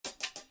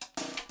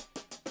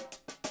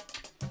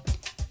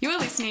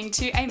listening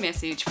to a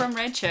message from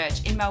Red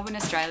Church in Melbourne,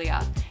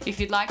 Australia. If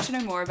you'd like to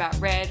know more about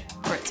Red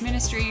or its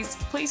ministries,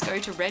 please go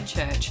to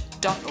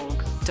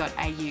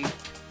redchurch.org.au.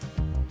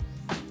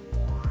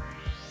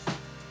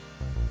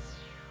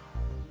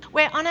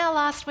 We're on our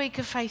last week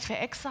of Faith for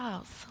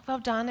Exiles. Well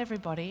done,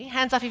 everybody.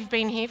 Hands up if you've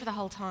been here for the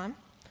whole time.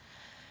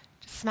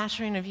 Just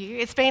smattering of you.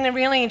 It's been a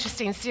really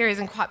interesting series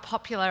and quite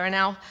popular, and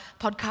our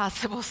podcasts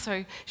have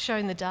also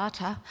shown the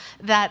data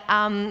that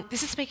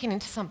this is speaking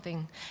into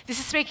something. This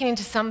is speaking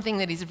into something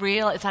that is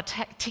real. It's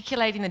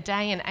articulating the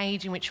day and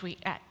age in which we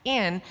are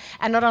in,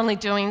 and not only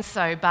doing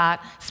so,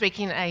 but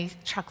speaking a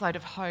truckload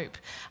of hope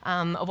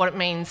of what it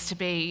means to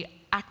be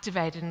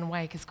activated and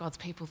awake as God's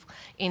people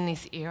in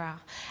this era.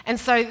 And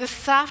so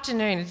this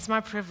afternoon, it's my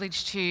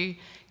privilege to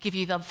give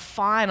you the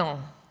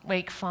final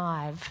week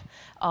 5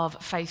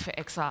 of Faith for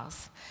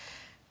Exiles.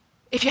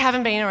 If you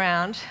haven't been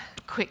around,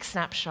 quick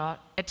snapshot,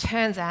 it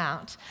turns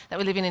out that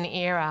we live in an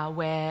era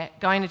where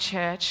going to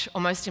church,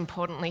 or most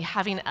importantly,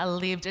 having a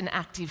lived and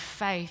active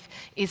faith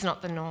is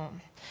not the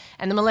norm.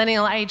 And the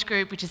millennial age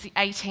group, which is the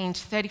 18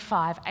 to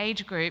 35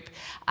 age group,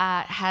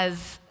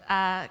 has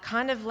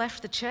kind of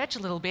left the church a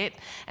little bit,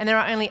 and there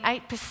are only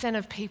 8%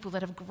 of people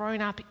that have grown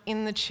up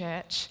in the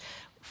church,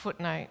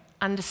 footnote,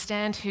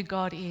 understand who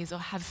God is or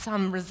have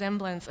some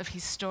resemblance of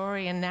his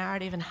story and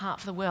narrative and heart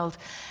for the world,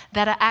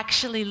 that are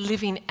actually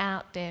living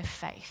out their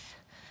faith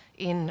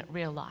in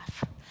real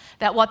life.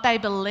 That what they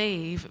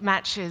believe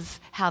matches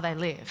how they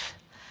live.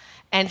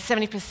 And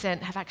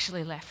 70% have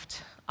actually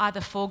left,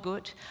 either for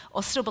good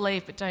or still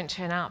believe but don't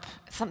turn up.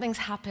 Something's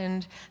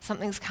happened,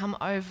 something's come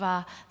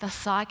over the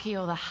psyche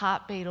or the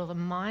heartbeat or the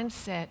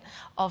mindset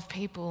of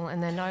people,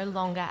 and they're no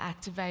longer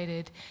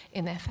activated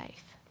in their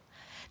faith.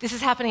 This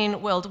is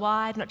happening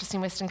worldwide, not just in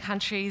Western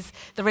countries.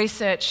 The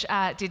research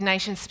did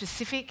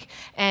nation-specific,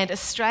 and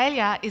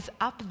Australia is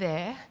up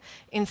there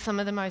in some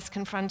of the most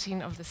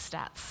confronting of the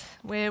stats.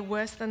 We're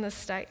worse than the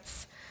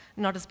States,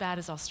 not as bad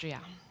as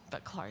Austria,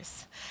 but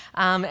close.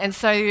 And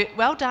so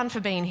well done for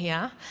being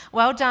here.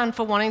 Well done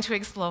for wanting to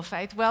explore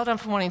faith. Well done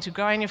for wanting to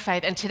grow in your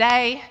faith. And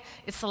today,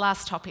 it's the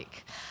last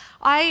topic.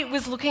 I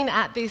was looking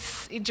at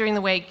this during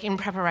the week in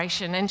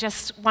preparation and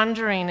just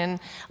wondering and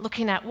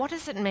looking at what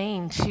does it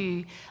mean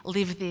to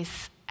live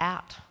this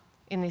out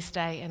in this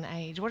day and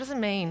age? What does it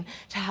mean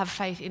to have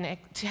faith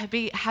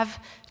have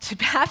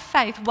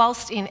faith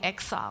whilst in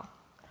exile?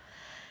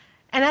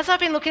 And as I've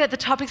been looking at the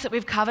topics that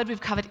we've covered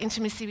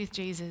intimacy with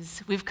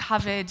Jesus, we've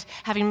covered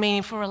having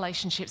meaningful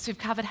relationships, we've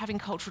covered having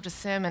cultural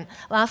discernment.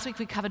 Last week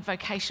we covered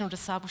vocational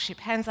discipleship.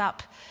 Hands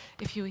up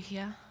if you were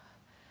here.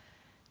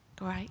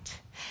 Great.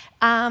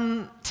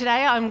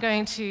 Today I'm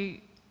going to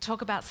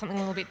talk about something a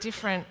little bit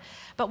different.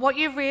 But what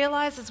you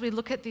realise as we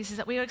look at this is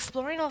that we are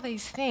exploring all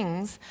these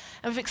things,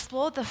 and we've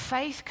explored the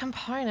faith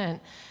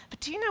component.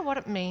 But do you know what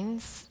it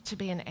means to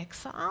be in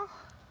exile?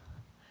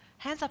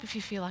 Hands up if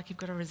you feel like you've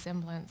got a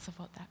resemblance of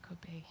what that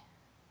could be.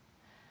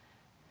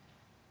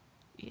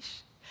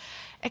 Ish.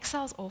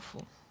 Exile's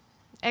awful.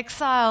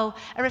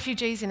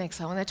 Refugees in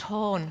exile, when they're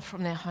torn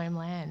from their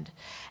homeland.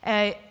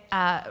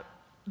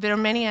 There are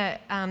many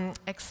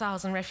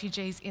exiles and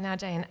refugees in our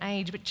day and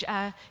age,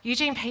 but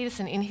Eugene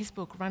Peterson, in his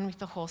book, Run with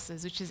the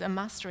Horses, which is a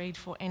must-read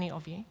for any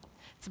of you,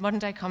 it's a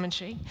modern-day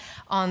commentary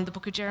on the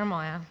book of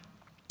Jeremiah,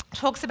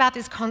 talks about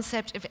this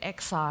concept of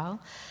exile,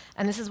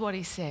 and this is what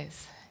he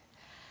says.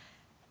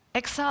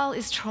 Exile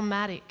is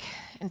traumatic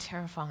and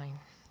terrifying.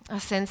 Our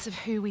sense of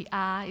who we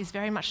are is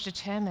very much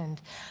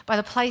determined by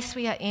the place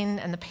we are in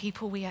and the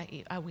people we are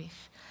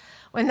with.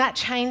 When that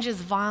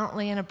changes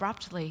violently and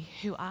abruptly,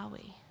 who are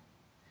we?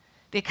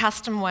 The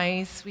accustomed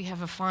ways we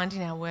have of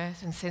finding our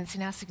worth and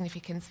sensing our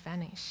significance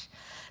vanish.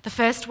 The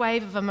first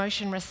wave of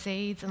emotion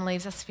recedes and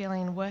leaves us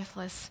feeling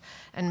worthless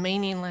and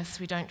meaningless.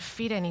 We don't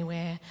fit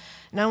anywhere.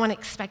 No one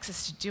expects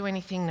us to do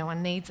anything. No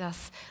one needs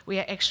us. We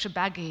are extra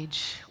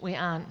baggage. We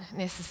aren't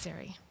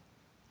necessary.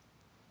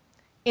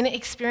 Inner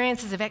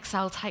experiences of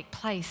exile take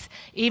place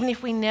even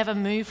if we never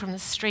move from the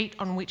street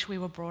on which we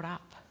were brought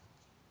up.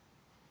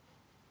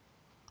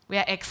 We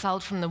are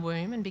exiled from the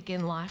womb and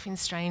begin life in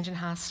strange and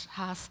harsh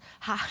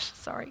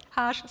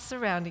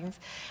surroundings.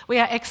 We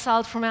are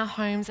exiled from our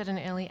homes at an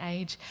early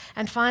age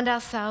and find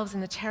ourselves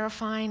in the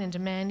terrifying and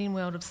demanding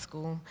world of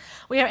school.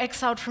 We are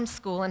exiled from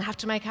school and have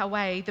to make our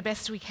way the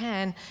best we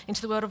can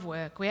into the world of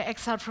work. We are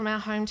exiled from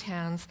our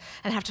hometowns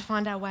and have to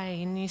find our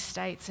way in new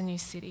states and new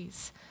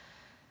cities.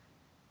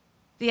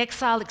 The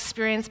exile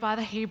experienced by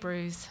the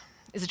Hebrews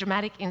is a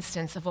dramatic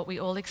instance of what we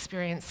all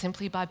experience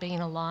simply by being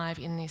alive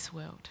in this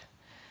world.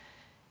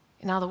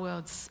 In other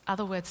words,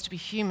 to be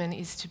human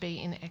is to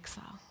be in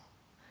exile.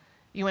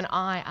 You and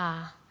I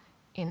are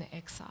in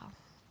exile.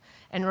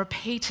 And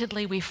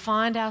repeatedly we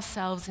find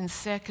ourselves in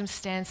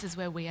circumstances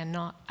where we are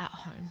not at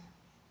home.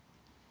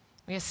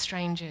 We are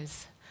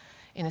strangers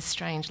in a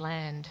strange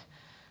land,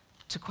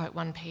 to quote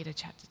 1 Peter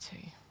chapter 2.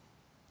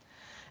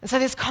 And so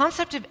this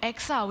concept of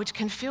exile, which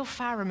can feel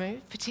far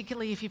removed,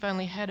 particularly if you've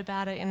only heard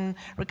about it in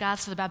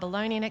regards to the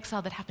Babylonian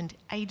exile that happened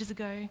ages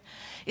ago,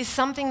 is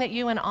something that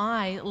you and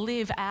I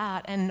live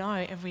out and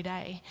know every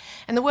day.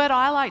 And the word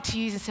I like to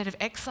use instead of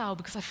exile,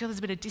 because I feel there's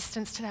a bit of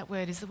distance to that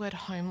word, is the word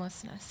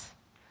homelessness.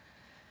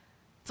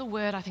 It's a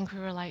word I think we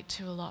relate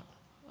to a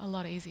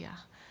lot easier.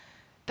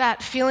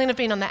 That feeling of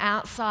being on the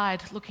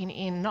outside looking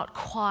in, not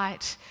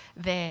quite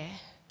there.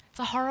 It's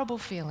a horrible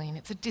feeling.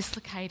 It's a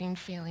dislocating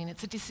feeling.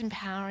 It's a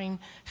disempowering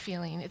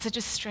feeling. It's a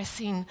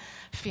distressing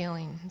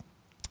feeling.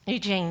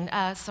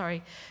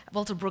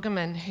 Walter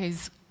Brueggemann,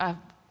 who's a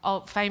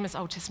famous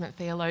Old Testament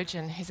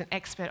theologian who's an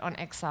expert on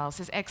exile,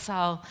 says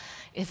exile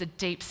is a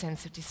deep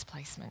sense of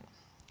displacement,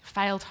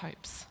 failed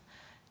hopes,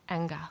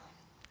 anger,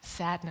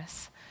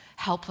 sadness,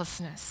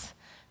 helplessness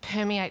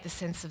permeate the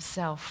sense of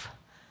self,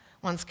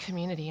 one's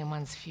community and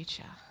one's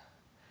future.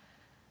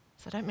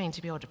 So I don't mean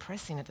to be all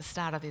depressing at the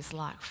start of this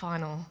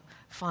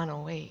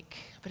final week,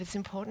 but it's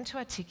important to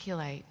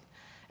articulate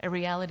a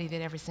reality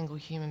that every single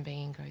human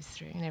being goes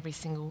through and every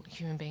single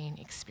human being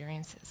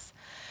experiences.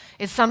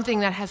 It's something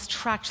that has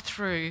tracked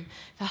through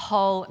the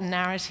whole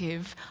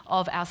narrative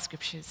of our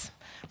scriptures.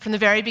 From the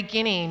very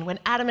beginning, when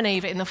Adam and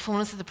Eve are in the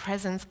fullness of the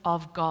presence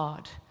of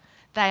God,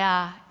 they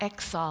are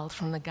exiled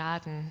from the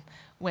garden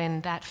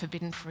when that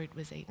forbidden fruit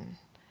was eaten.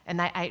 And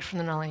they ate from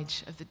the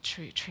knowledge of the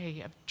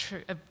tree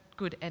of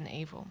good and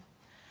evil.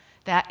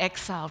 They are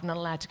exiled, not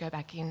allowed to go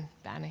back in,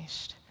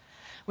 banished.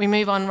 We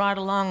move on right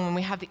along when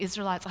we have the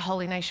Israelites, a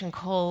holy nation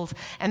called,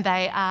 and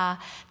they are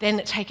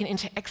then taken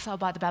into exile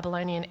by the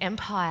Babylonian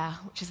Empire,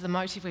 which is the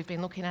motive we've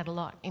been looking at a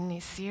lot in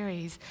this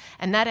series.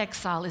 And that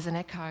exile is an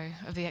echo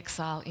of the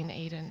exile in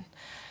Eden.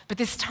 But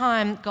this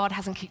time, God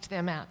hasn't kicked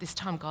them out. This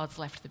time, God's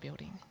left the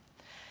building.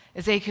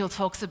 Ezekiel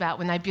talks about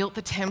when they built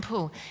the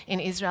temple in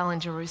Israel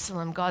and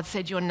Jerusalem, God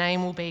said, "Your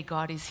name will be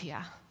God is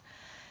here."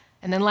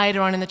 And then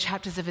later on in the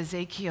chapters of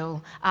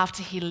Ezekiel,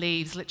 after he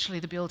leaves literally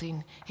the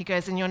building, he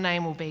goes, "And your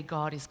name will be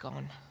God is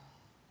gone."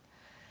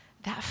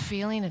 That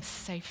feeling of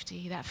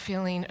safety, that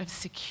feeling of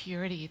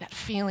security, that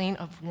feeling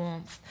of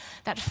warmth,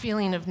 that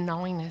feeling of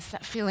knowingness,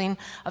 that feeling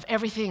of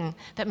everything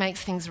that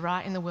makes things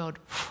right in the world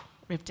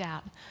ripped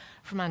out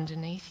from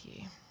underneath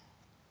you.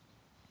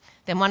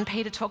 Then 1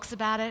 Peter talks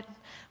about it,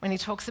 when he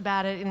talks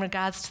about it in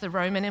regards to the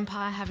Roman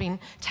Empire having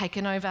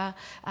taken over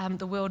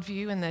the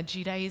worldview and the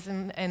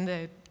Judaism and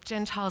the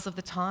Gentiles of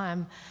the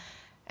time,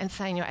 and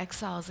saying you're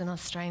exiles in a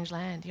strange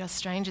land. You're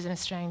strangers in a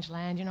strange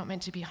land. You're not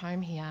meant to be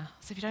home here.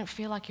 So if you don't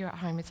feel like you're at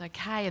home, it's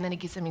okay. And then he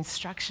gives them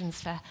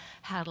instructions for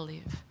how to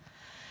live.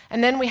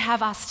 And then we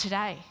have us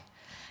today,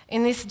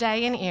 in this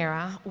day and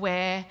era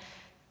where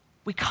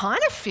we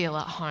kind of feel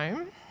at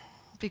home,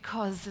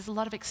 because there's a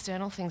lot of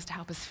external things to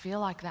help us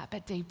feel like that,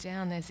 but deep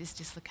down there's this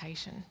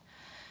dislocation.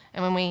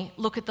 And when we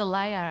look at the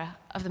layer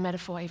of the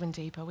metaphor even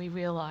deeper, we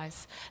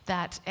realise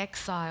that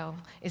exile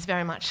is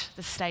very much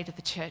the state of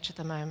the church at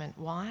the moment.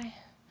 Why?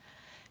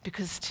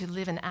 Because to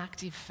live an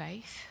active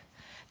faith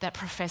that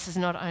professes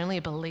not only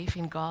a belief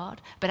in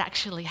God, but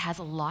actually has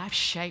a life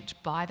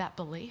shaped by that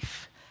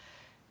belief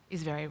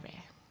is very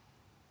rare.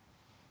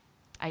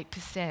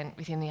 8%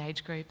 within the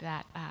age group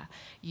that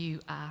you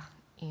are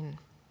in.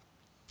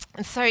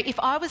 And so if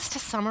I was to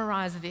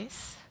summarise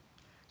this,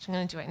 which I'm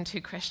going to do it in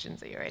 2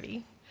 questions, are you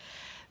ready?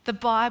 The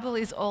Bible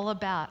is all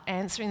about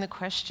answering the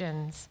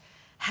questions,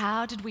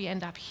 how did we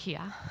end up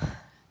here?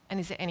 And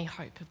is there any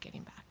hope of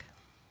getting back?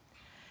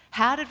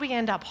 How did we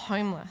end up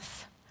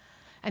homeless?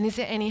 And is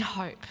there any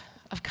hope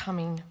of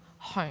coming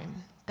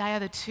home? They are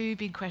the 2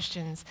 big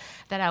questions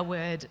that our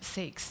word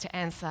seeks to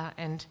answer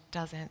and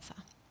does answer.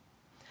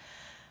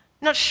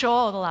 Not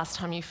sure the last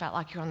time you felt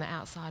like you're on the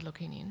outside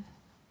looking in.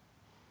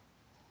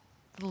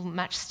 The little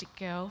matchstick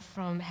girl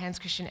from Hans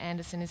Christian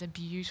Andersen is a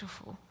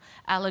beautiful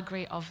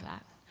allegory of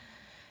that.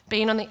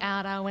 Being on the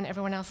outer when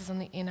everyone else is on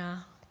the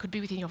inner. It could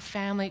be within your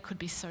family, it could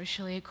be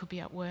socially, it could be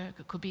at work,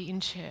 it could be in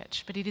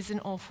church, but it is an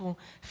awful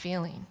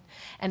feeling.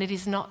 And it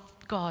is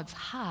not God's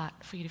heart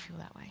for you to feel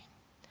that way.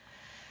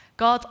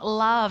 God's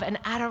love and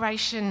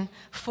adoration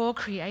for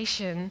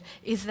creation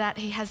is that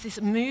he has this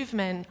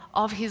movement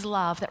of his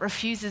love that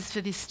refuses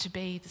for this to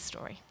be the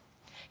story.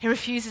 He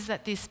refuses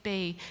that this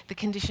be the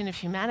condition of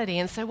humanity.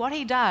 And so what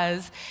he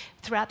does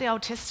throughout the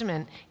Old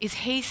Testament is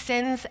he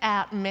sends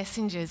out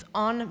messengers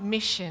on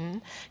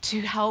mission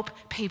to help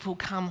people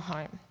come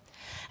home.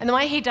 And the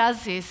way he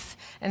does this,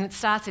 and it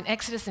starts in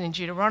Exodus and in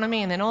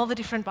Deuteronomy, and then all the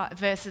different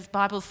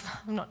Bibles,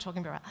 I'm not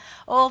talking about,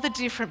 all the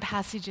different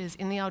passages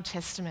in the Old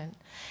Testament,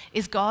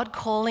 is God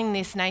calling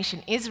this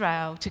nation,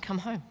 Israel, to come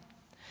home,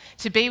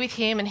 to be with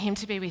him and him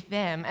to be with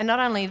them. And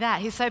not only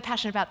that, he's so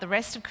passionate about the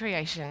rest of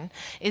creation,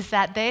 is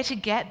that they're to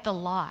get the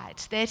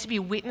light, they're to be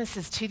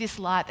witnesses to this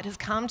light that has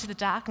come to the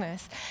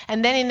darkness.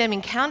 And then in them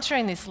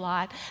encountering this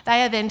light,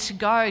 they are then to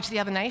go to the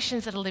other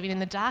nations that are living in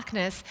the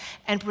darkness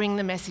and bring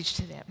the message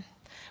to them.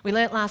 We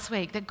learnt last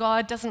week that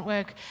God doesn't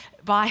work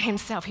by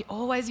himself. He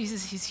always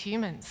uses his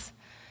humans,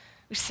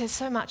 which says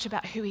so much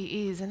about who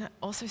he is, and it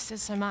also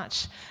says so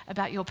much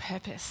about your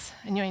purpose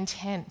and your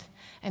intent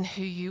and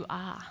who you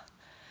are.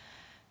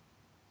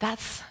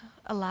 That's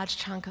a large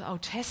chunk of the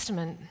Old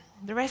Testament.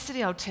 The rest of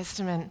the Old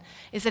Testament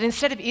is that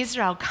instead of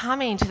Israel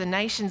coming to the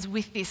nations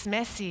with this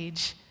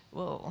message,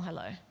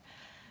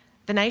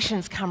 the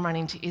nations come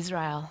running to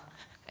Israel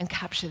and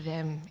capture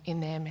them in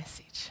their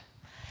message.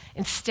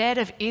 Instead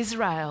of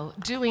Israel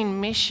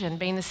doing mission,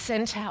 being the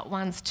sent out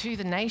ones to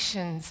the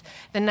nations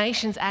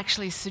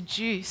actually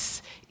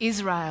seduce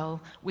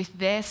Israel with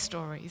their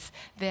stories,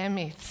 their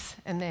myths,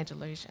 and their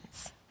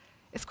delusions.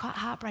 It's quite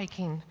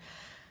heartbreaking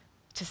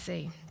to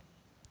see.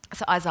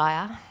 So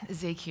Isaiah,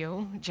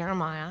 Ezekiel,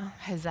 Jeremiah,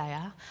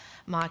 Hosea,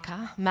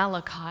 Micah,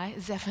 Malachi,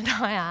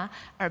 Zephaniah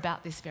are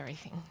about this very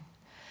thing.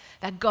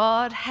 That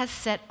God has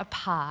set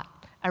apart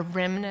a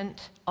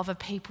remnant of a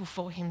people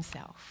for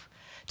himself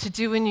to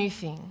do a new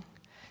thing,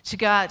 to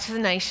go out to the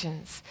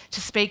nations,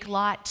 to speak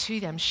light to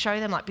them, show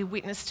them light, be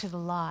witness to the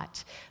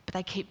light. But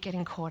they keep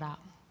getting caught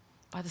up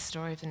by the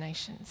story of the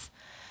nations.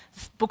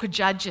 The book of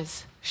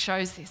Judges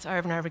shows this over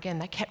and over again.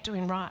 They kept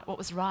doing right, what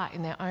was right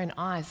in their own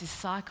eyes. This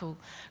cycle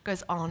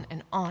goes on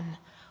and on.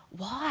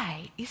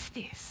 Why is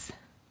this?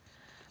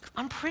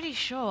 I'm pretty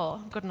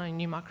sure, I've got a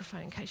new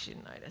microphone in case you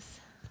didn't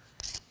notice.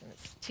 And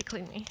it's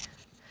tickling me.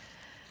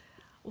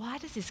 Why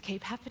does this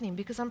keep happening?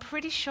 Because I'm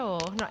pretty sure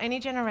not any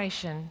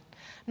generation,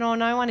 nor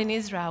no one in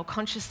Israel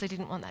consciously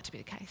didn't want that to be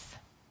the case.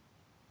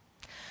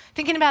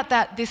 Thinking about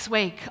that this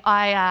week,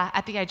 I,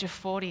 at the age of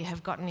 40,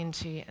 have gotten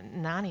into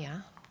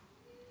Narnia.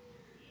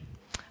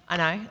 I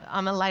know,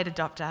 I'm a late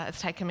adopter.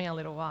 It's taken me a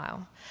little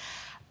while.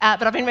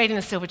 But I've been reading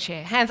The Silver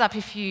Chair. Hands up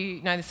if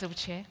you know The Silver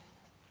Chair.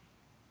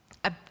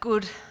 A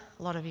good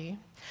lot of you.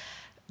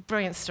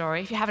 Brilliant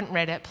story. If you haven't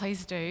read it,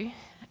 please do.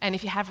 And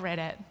if you have read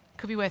it,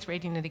 could be worth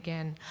reading it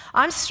again.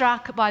 I'm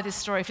struck by this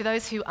story. For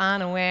those who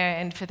aren't aware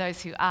and for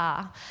those who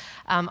are,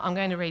 I'm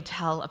going to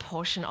retell a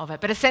portion of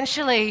it. But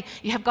essentially,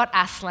 you have got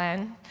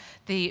Aslan,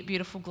 the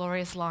beautiful,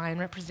 glorious lion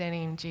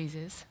representing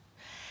Jesus.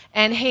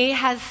 And he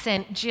has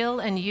sent Jill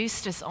and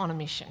Eustace on a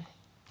mission.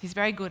 He's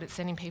very good at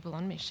sending people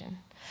on mission.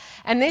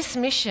 And this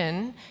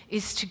mission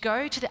is to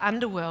go to the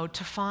underworld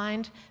to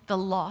find the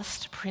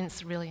lost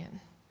Prince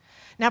Rilian.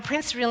 Now,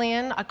 Prince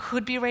Rilian, I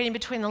could be reading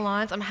between the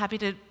lines. I'm happy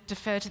to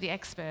defer to the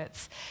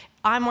experts.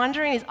 I'm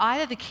wondering, is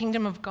either the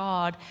kingdom of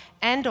God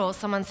and or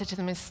someone said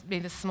to me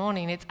this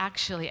morning, it's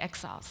actually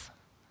exiles.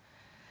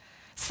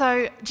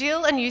 So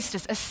Jill and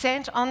Eustace are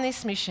sent on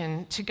this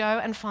mission to go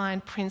and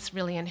find Prince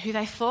Rilian, who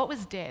they thought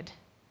was dead,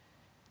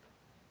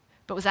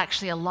 but was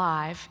actually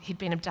alive. He'd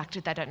been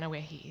abducted. They don't know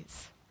where he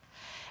is.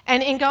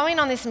 And in going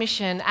on this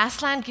mission,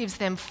 Aslan gives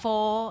them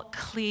 4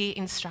 clear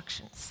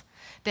instructions.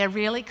 They're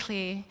really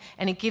clear,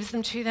 and he gives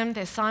them to them.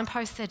 They're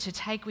signposts there to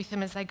take with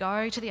them as they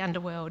go to the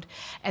underworld,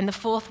 and the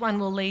 4th one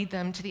will lead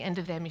them to the end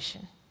of their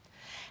mission.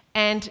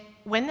 And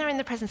when they're in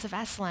the presence of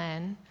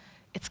Aslan,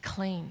 it's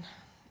clean,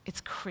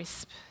 it's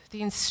crisp.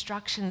 The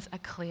instructions are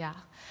clear.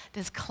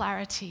 There's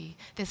clarity,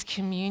 there's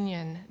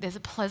communion, there's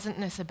a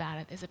pleasantness about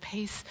it, there's a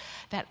peace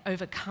that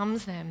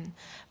overcomes them.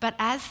 But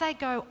as they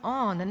go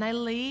on and they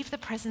leave the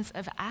presence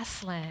of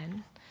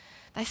Aslan,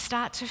 they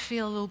start to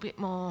feel a little bit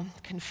more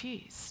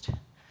confused.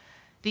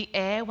 The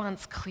air,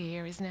 once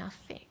clear, is now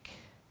thick.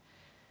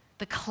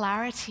 The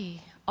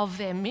clarity of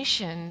their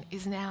mission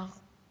is now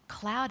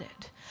clouded.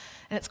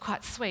 And it's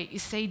quite sweet. You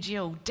see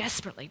Jill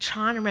desperately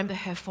trying to remember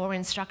her 4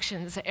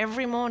 instructions. So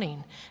every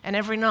morning and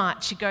every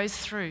night she goes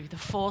through the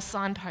 4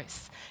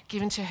 signposts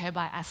given to her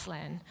by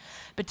Aslan.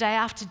 But day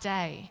after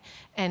day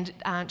and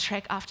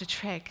trek after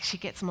trek, she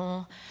gets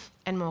more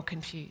and more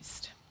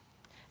confused.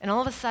 And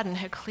all of a sudden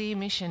her clear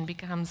mission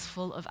becomes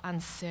full of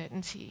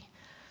uncertainty.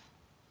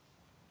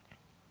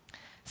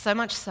 So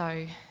much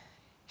so,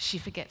 she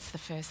forgets the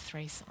first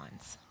 3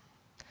 signs.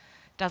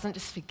 Doesn't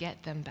just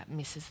forget them, but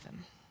misses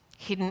them.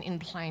 Hidden in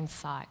plain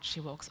sight,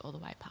 she walks all the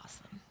way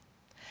past them.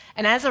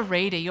 And as a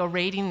reader, you're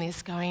reading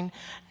this going,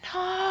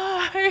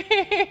 no,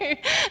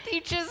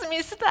 you just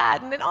missed that.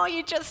 And then, oh,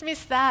 you just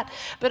missed that.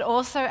 But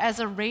also as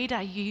a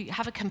reader, you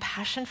have a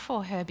compassion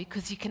for her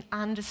because you can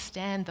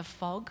understand the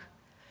fog,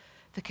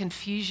 the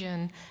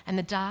confusion, and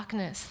the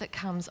darkness that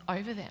comes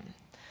over them.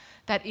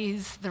 That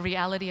is the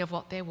reality of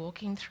what they're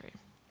walking through.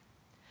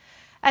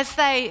 As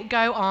they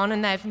go on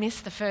and they've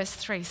missed the first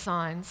 3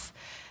 signs,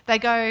 they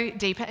go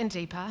deeper and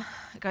deeper.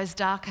 It goes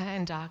darker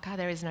and darker.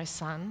 There is no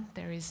sun.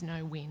 There is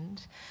no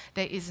wind.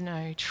 There is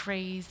no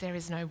trees. There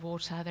is no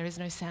water. There is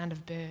no sound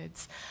of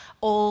birds.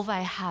 All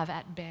they have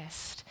at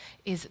best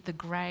is the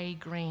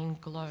grey-green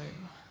glow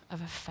of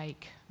a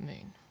fake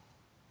moon.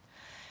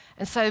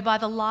 And so by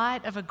the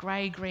light of a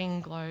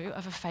grey-green glow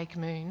of a fake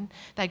moon,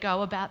 they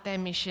go about their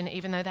mission,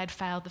 even though they'd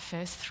failed the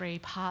first 3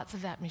 parts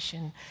of that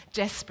mission,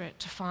 desperate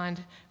to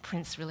find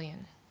Prince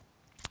Rilian.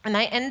 And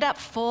they end up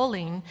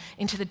falling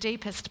into the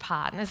deepest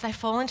part. And as they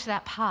fall into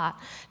that part,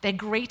 they're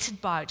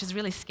greeted by, which is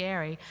really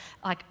scary,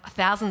 like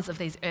thousands of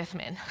these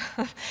earthmen.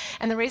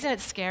 And the reason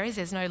it's scary is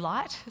there's no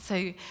light.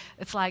 So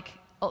it's like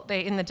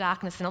they're in the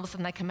darkness and all of a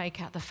sudden they can make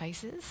out the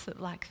faces,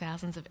 like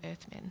thousands of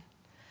earthmen.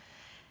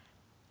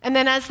 And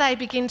then as they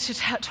begin to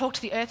talk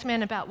to the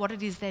Earthmen about what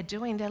it is they're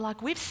doing, they're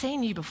like, we've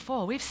seen you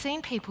before. We've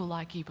seen people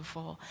like you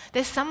before.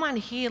 There's someone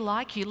here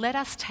like you. Let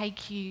us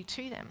take you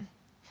to them.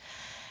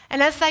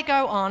 And as they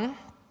go on,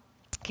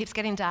 it keeps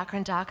getting darker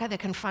and darker. They're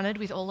confronted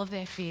with all of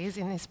their fears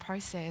in this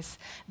process.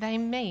 They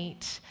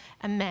meet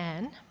a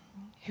man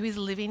who is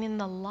living in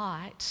the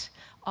light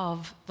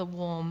of the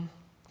warm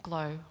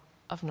glow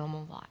of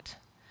normal light.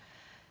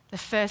 The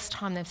first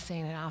time they've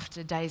seen it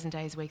after days and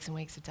days, weeks and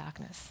weeks of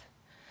darkness.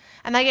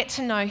 And they get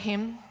to know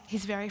him.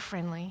 He's very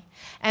friendly.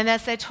 And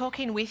as they're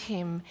talking with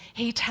him,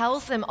 he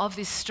tells them of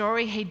this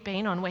story he'd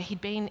been on where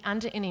he'd been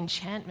under an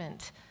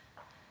enchantment.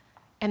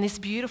 And this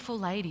beautiful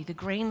lady, the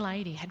green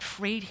lady, had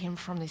freed him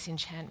from this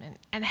enchantment.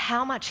 And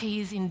how much he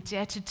is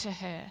indebted to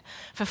her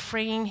for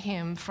freeing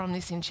him from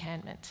this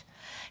enchantment.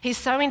 He's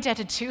so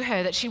indebted to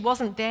her that she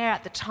wasn't there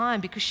at the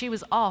time because she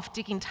was off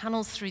digging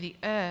tunnels through the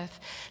earth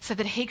so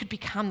that he could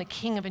become the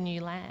king of a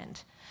new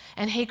land.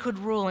 And he could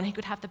rule and he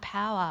could have the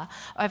power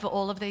over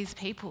all of these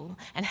people.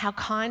 And how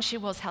kind she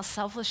was, how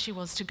selfless she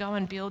was to go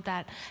and build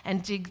that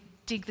and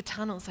dig the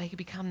tunnels so he could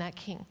become that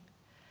king.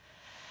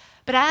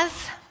 But as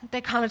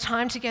their kind of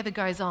time together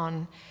goes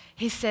on,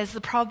 he says,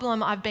 the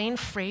problem, I've been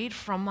freed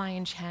from my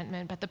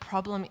enchantment, but the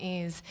problem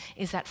is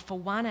that for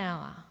 1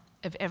 hour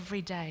of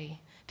every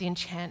day, the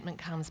enchantment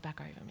comes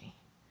back over me.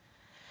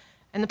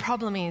 And the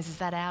problem is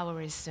that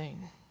hour is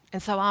soon.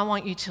 And so I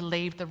want you to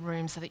leave the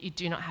room so that you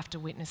do not have to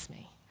witness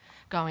me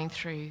going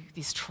through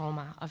this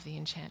trauma of the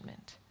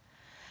enchantment.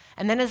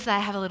 And then as they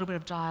have a little bit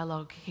of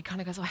dialogue, he kind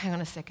of goes, oh, hang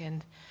on a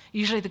second.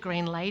 Usually the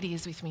green lady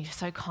is with me.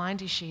 So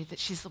kind is she that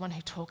she's the one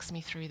who talks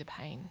me through the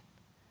pain.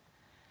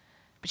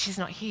 But she's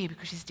not here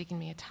because she's digging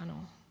me a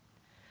tunnel.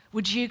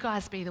 Would you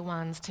guys be the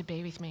ones to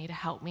be with me to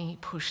help me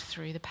push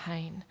through the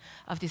pain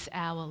of this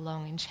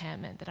hour-long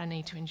enchantment that I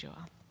need to endure?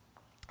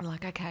 I'm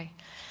like, okay.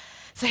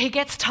 So he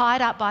gets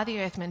tied up by the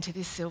Earthmen to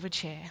this silver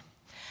chair.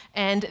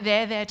 And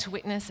they're there to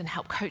witness and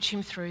help coach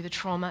him through the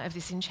trauma of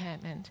this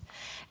enchantment.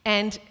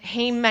 And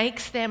he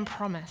makes them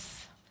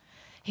promise.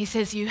 He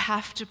says, you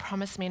have to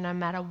promise me no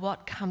matter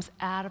what comes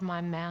out of my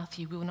mouth,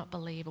 you will not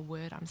believe a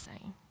word I'm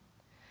saying.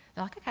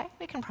 They're like, okay,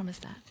 we can promise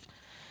that.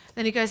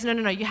 Then he goes,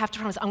 no, you have to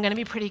promise. I'm going to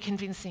be pretty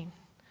convincing.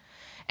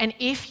 And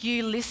if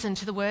you listen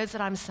to the words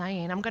that I'm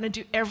saying, I'm going to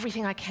do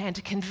everything I can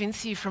to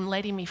convince you from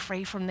letting me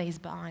free from these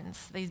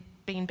binds, these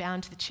being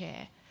bound to the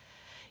chair.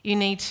 You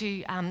need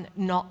to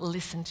not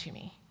listen to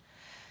me.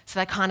 So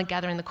they kind of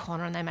gather in the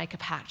corner and they make a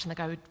pact and they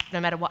go, no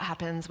matter what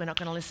happens, we're not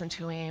going to listen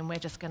to him, we're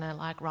just going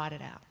to ride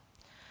it out.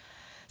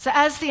 So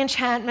as the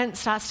enchantment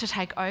starts to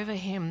take over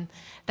him,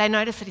 they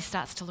notice that he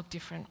starts to look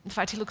different. In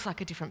fact, he looks like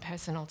a different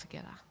person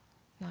altogether.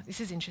 Like, this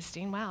is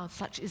interesting, wow,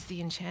 such is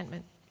the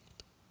enchantment.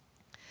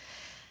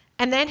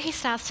 And then he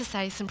starts to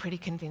say some pretty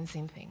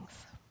convincing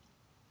things.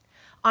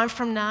 I'm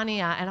from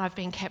Narnia and I've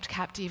been kept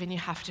captive and you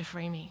have to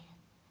free me.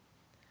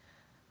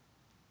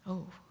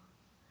 Oh.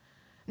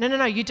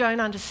 No, you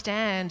don't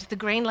understand. The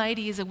green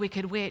lady is a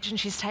wicked witch and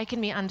she's taken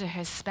me under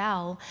her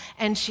spell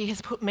and she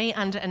has put me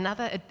under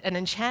an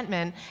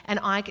enchantment and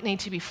I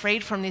need to be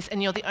freed from this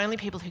and you're the only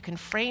people who can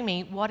free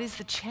me. What is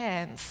the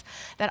chance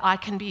that I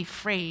can be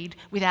freed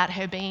without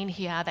her being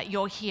here, that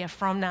you're here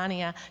from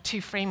Narnia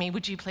to free me?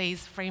 Would you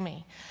please free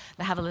me?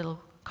 They have a little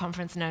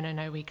conference.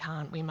 No, we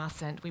can't, we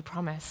mustn't. We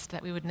promised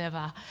that we would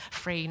never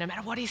free, no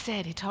matter what he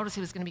said. He told us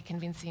he was going to be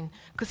convincing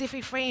because if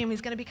we free him,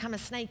 he's going to become a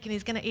snake and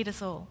he's going to eat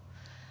us all.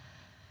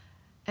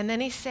 And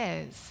then he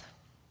says,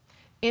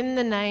 in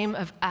the name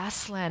of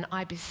Aslan,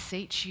 I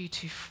beseech you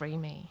to free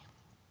me.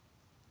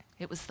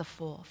 It was the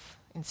fourth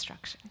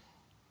instruction.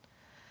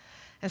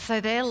 And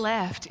so they're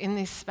left in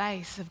this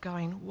space of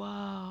going,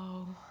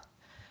 whoa,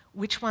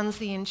 which one's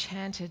the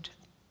enchanted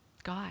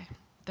guy?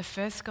 The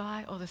first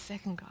guy or the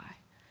second guy?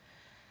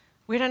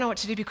 We don't know what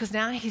to do because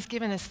now he's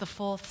given us the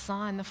fourth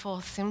sign, the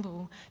fourth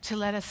symbol to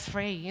let us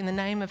free in the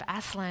name of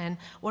Aslan.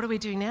 What do we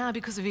do now?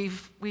 Because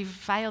we've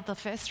failed the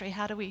first three.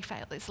 How do we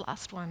fail this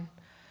last one?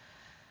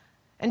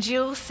 And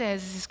Jill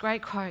says, this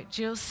great quote,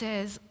 Jill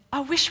says, I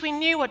wish we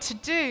knew what to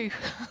do.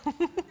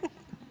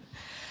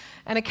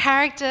 And a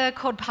character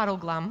called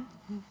Puddleglum,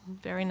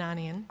 very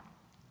Narnian,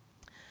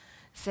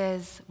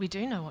 says, we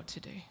do know what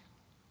to do.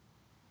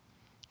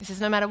 He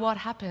says, no matter what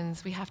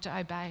happens, we have to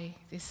obey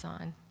this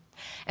sign.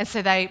 And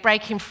so they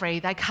break him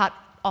free. They cut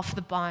off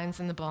the binds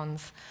and the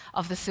bonds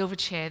of the silver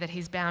chair that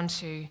he's bound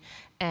to,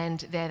 and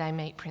there they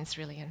meet Prince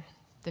Rilian,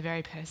 the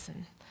very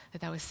person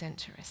that they were sent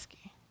to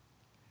rescue.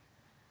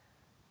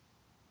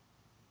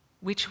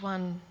 Which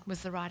one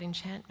was the right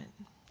enchantment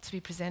to be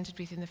presented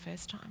with in the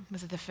first time?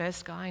 Was it the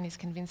first guy in his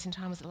convincing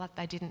time? Was it like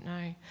they didn't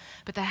know?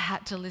 But they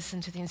had to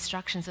listen to the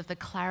instructions of the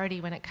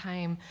clarity when it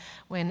came,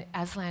 when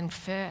Aslan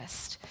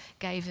first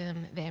gave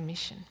them their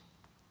mission.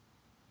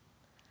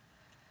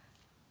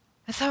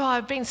 And so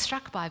I've been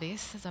struck by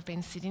this as I've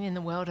been sitting in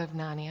the world of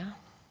Narnia.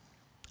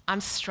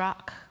 I'm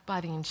struck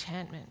by the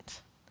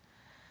enchantment.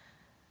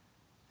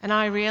 And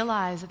I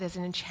realise that there's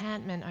an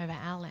enchantment over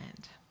our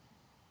land.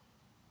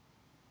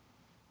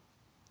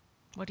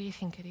 What do you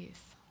think it is?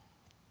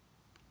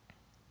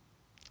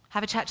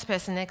 Have a chat to the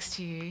person next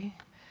to you.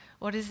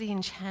 What is the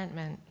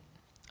enchantment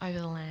over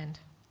the land?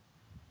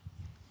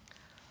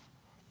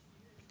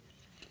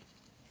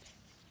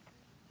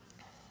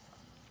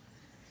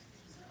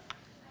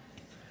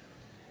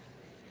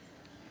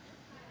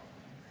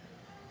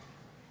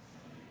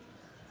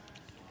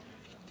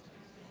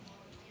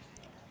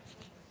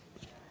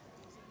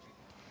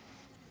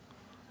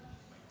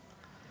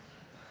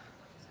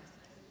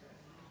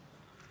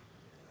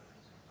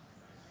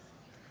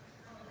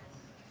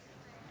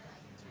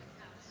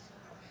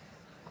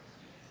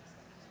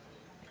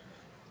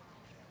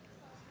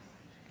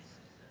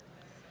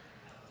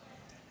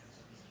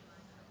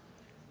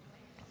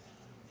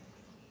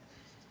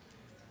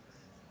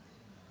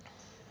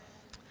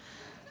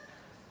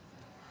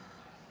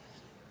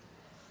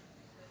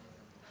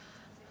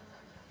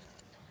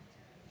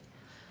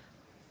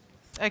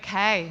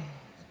 Okay.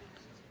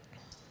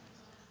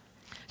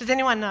 Does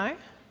anyone know?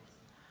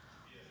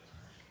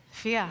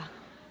 Fear.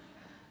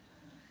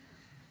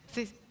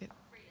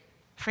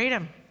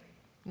 Freedom.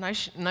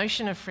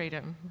 Notion of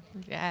freedom.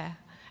 Yeah.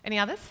 Any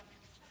others?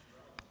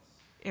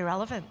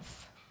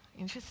 Irrelevance.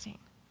 Interesting.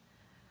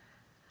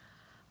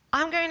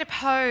 I'm going to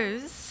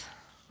pose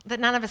that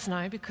none of us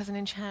know because an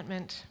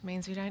enchantment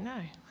means we don't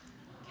know.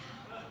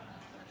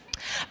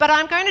 But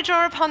I'm going to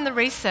draw upon the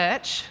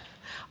research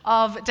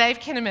of Dave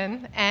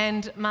Kinnaman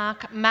and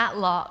Mark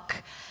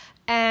Matlock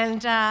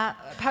and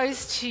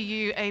pose to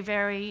you a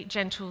very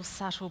gentle,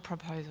 subtle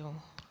proposal.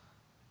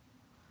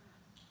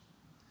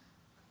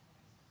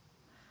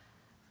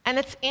 And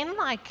it's in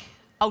like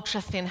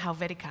ultra-thin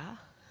Helvetica.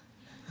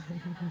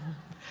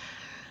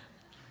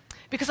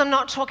 Because I'm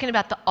not talking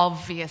about the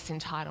obvious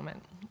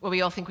entitlement, where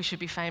we all think we should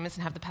be famous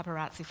and have the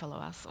paparazzi follow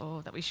us,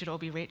 or that we should all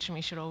be rich and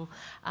we should all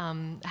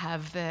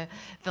have the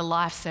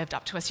life served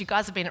up to us. You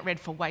guys have been at Red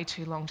for way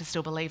too long to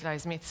still believe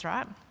those myths,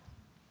 right?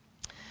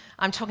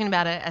 I'm talking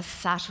about a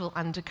subtle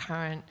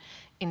undercurrent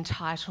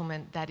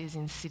entitlement that is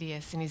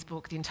insidious. In his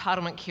book, The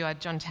Entitlement Cure,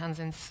 John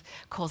Townsend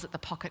calls it the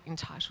pocket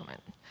entitlement,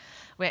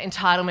 where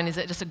entitlement is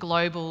just a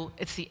global,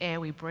 it's the air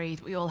we breathe.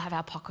 We all have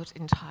our pocket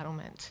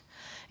entitlement.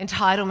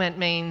 Entitlement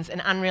means an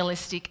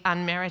unrealistic,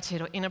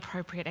 unmerited or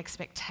inappropriate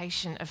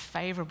expectation of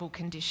favourable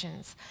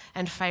conditions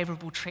and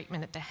favourable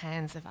treatment at the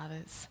hands of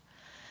others.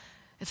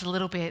 It's a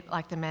little bit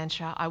like the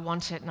mantra, I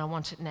want it and I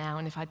want it now,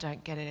 and if I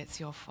don't get it, it's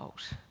your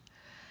fault.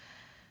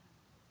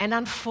 And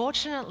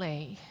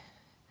unfortunately,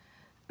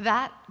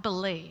 that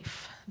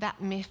belief, that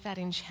myth, that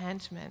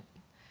enchantment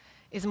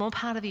is more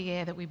part of the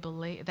air that we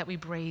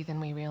breathe than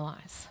we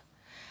realise.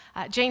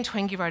 Jean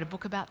Twenge wrote a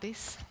book about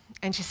this,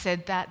 and she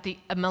said that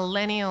a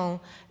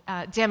millennial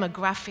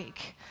demographic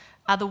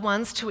are the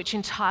ones to which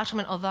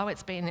entitlement, although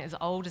it's been as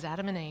old as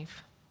Adam and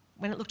Eve,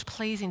 when it looked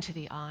pleasing to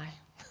the eye,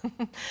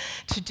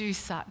 to do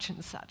such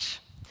and such,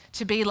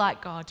 to be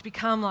like God, to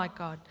become like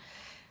God,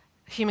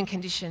 human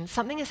condition,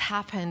 something has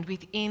happened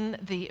within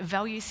the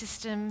value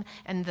system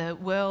and the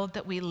world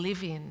that we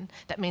live in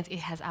that means it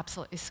has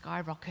absolutely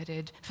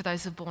skyrocketed for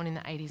those who were born in the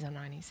 80s or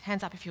 90s.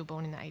 Hands up if you were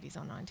born in the 80s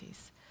or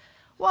 90s.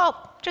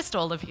 Well, just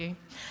all of you,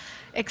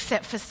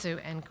 except for Sue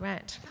and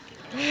Grant.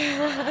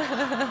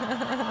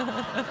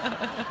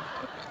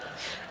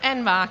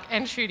 And Mark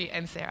and Trudy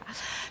and Sarah.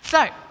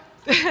 So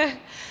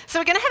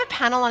we're going to have a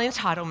panel on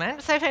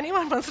entitlement, so if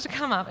anyone wants to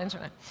come up and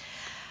join it.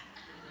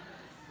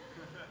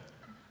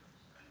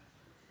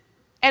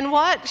 And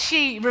what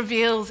she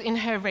reveals in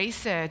her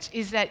research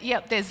is that,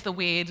 yep, there's the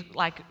weird,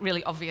 like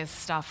really obvious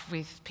stuff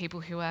with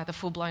people who are the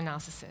full-blown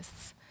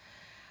narcissists.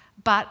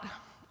 But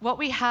what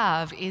we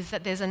have is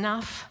that there's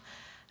enough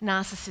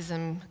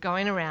narcissism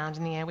going around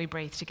in the air we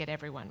breathe to get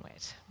everyone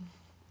wet.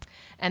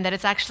 And that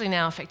it's actually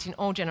now affecting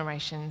all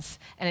generations,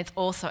 and it's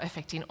also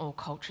affecting all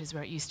cultures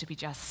where it used to be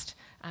just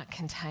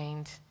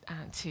contained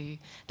to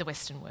the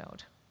Western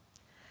world.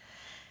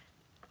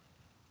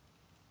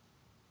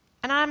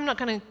 And I'm not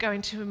going to go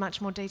into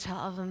much more detail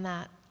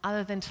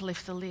other than to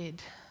lift the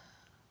lid.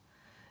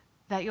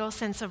 That your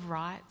sense of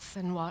rights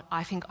and what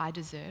I think I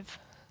deserve,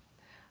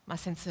 my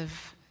sense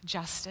of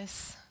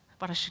justice,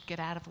 what I should get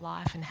out of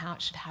life and how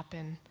it should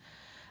happen,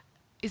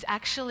 is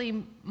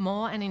actually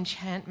more an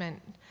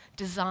enchantment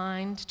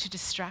designed to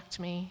distract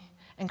me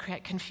and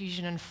create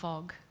confusion and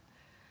fog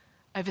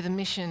over the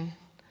mission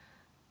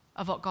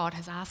of what God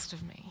has asked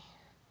of me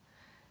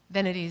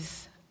than it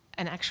is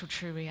an actual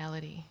true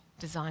reality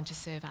designed to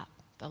serve up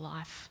the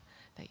life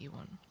that you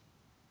want.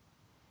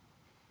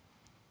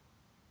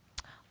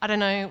 I don't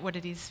know what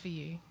it is for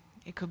you.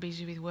 It could be to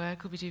do with work,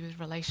 could be to do with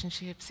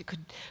relationships, it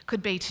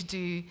could be to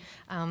do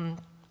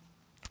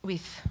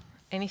with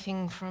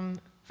anything from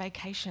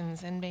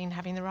vacations and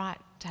having the right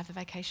to have the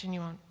vacation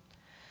you want.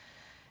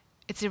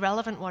 It's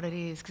irrelevant what it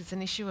is, because it's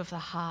an issue of the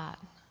heart,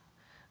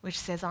 which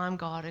says I'm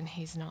God and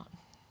He's not,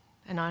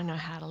 and I know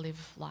how to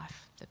live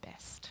life the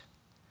best.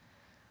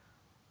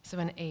 So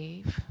when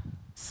Eve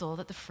saw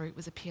that the fruit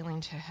was appealing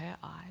to her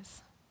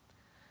eyes,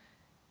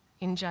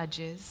 in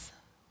Judges,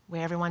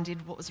 where everyone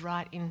did what was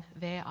right in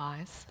their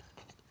eyes,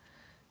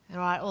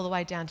 right, all the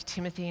way down to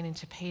Timothy and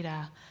into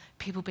Peter,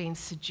 people being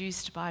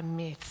seduced by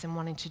myths and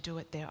wanting to do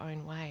it their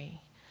own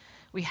way.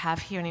 We have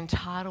here an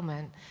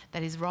entitlement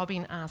that is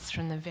robbing us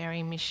from the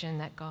very mission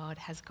that God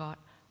has got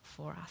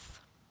for us.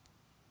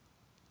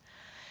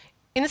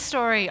 In the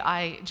story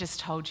I just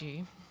told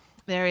you,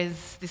 there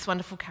is this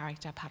wonderful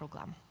character,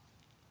 Puddleglum.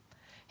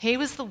 He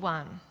was the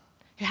one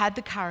who had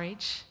the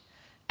courage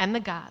and the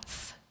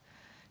guts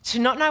to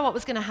not know what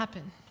was going to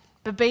happen,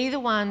 but be the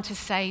one to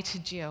say to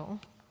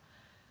Jill,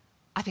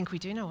 I think we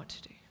do know what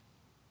to do.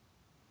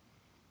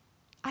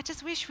 I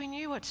just wish we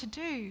knew what to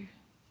do.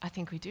 I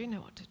think we do know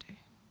what to do.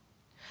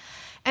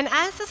 And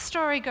as the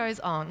story goes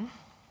on,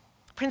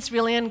 Prince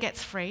Rilian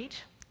gets freed,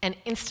 and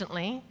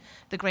instantly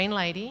the Green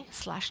Lady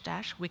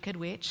 / Wicked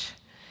Witch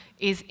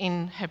is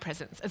in her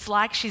presence. It's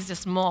like she's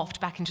just morphed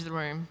back into the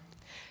room,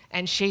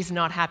 and she's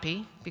not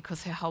happy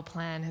because her whole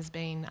plan has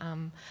been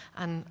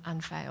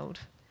unfailed.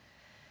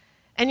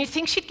 And you'd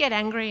think she'd get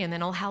angry and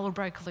then all hell will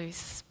break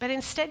loose, but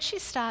instead she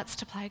starts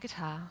to play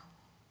guitar.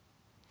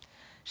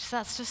 She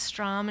starts to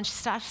strum and she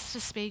starts to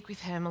speak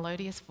with her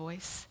melodious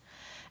voice.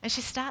 And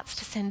she starts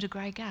to send a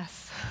grey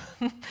gas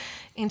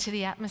into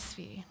the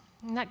atmosphere.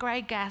 And that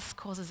grey gas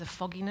causes a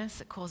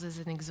fogginess, it causes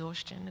an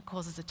exhaustion, it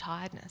causes a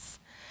tiredness.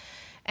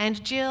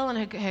 And Jill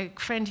and her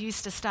friend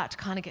used to start to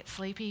kind of get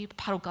sleepy.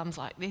 Puddleglum's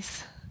like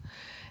this.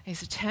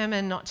 He's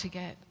determined not to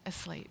get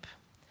asleep.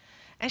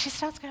 And she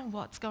starts going,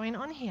 what's going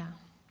on here?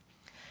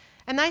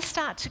 And they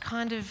start to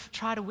kind of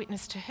try to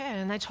witness to her,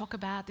 and they talk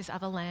about this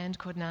other land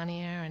called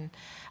Narnia and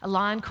a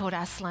land called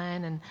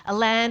Aslan, and a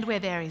land where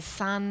there is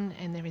sun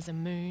and there is a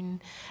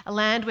moon, a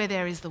land where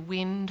there is the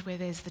wind, where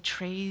there's the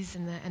trees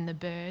and the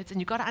birds.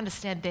 And you've got to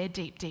understand they're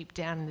deep, deep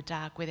down in the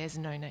dark where there's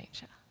no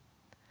nature.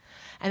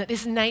 And that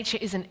this nature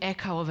is an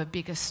echo of a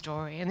bigger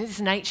story, and this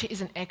nature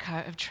is an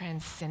echo of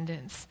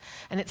transcendence.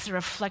 And it's a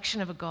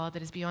reflection of a God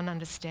that is beyond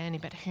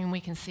understanding, but whom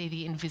we can see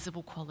the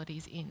invisible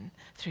qualities in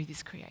through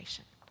this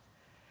creation.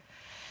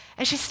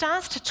 And she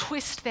starts to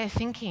twist their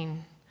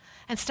thinking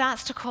and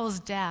starts to cause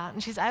doubt.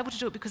 And she's able to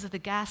do it because of the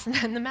gas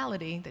and the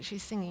melody that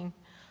she's singing.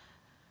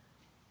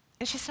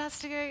 And she starts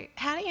to go,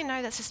 how do you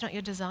know that's just not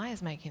your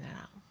desires making that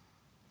up?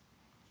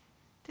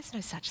 There's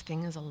no such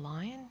thing as a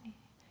lion.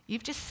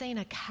 You've just seen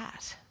a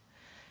cat.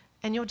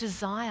 And your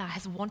desire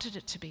has wanted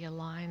it to be a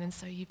lion, and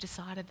so you've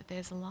decided that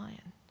there's a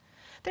lion.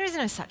 There is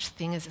no such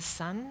thing as a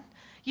sun.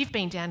 You've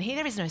been down here.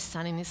 There is no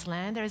sun in this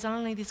land. There is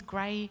only this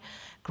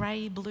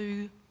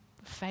grey-blue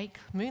fake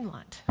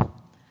moonlight.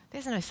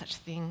 There's no such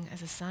thing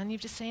as a sun.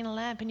 You've just seen a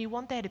lamp and you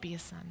want there to be a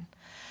sun.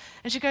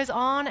 And she goes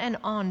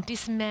on,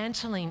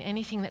 dismantling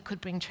anything that could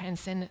bring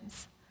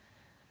transcendence.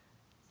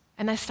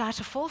 And they start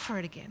to fall for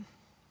it again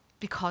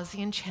because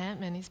the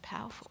enchantment is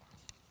powerful.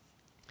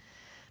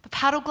 But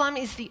Puddleglum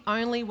is the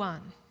only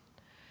one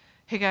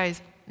who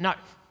goes, no,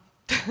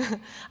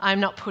 I'm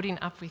not putting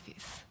up with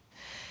this.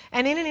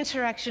 And in an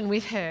interaction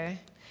with her,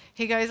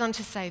 he goes on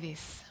to say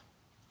this.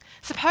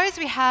 Suppose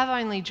we have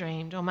only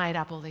dreamed or made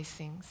up all these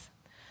things.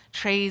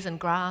 Trees and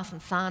grass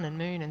and sun and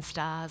moon and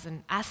stars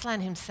and Aslan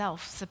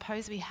himself,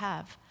 suppose we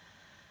have.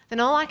 Then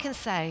all I can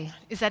say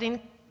is that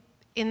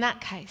in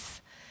that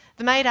case,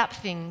 the made up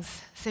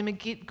things seem a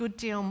good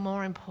deal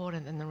more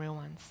important than the real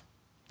ones.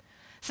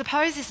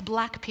 Suppose this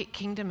black pit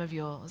kingdom of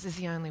yours is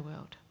the only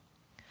world.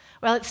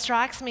 Well, it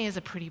strikes me as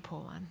a pretty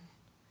poor one.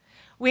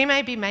 We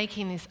may be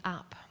making this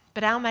up,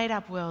 but our made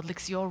up world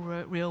licks your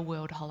real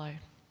world hollow.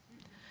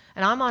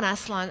 And I'm on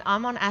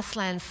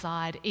Aslan's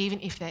side, even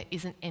if there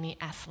isn't any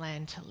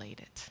Aslan to lead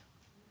it.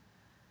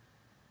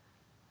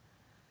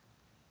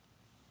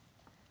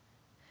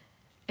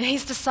 And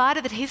he's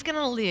decided that he's going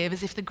to live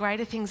as if the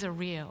greater things are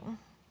real,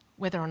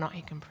 whether or not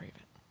he can prove it.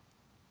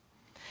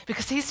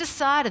 Because he's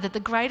decided that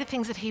the greater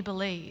things that he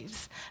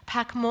believes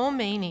pack more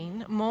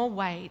meaning, more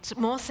weight,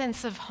 more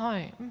sense of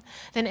home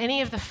than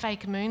any of the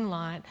fake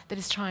moonlight that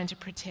is trying to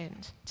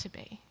pretend to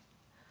be.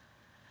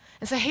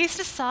 And so he's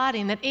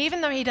deciding that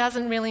even though he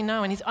doesn't really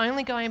know and he's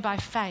only going by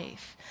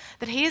faith,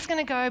 that he is going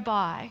to go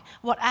by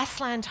what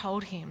Aslan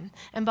told him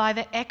and by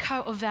the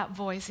echo of that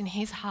voice in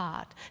his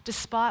heart,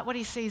 despite what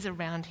he sees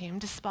around him,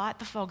 despite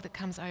the fog that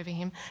comes over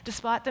him,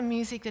 despite the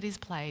music that is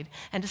played,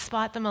 and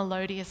despite the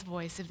melodious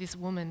voice of this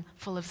woman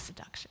full of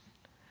seduction.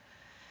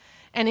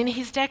 And in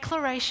his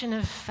declaration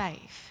of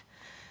faith,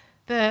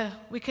 the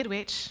Wicked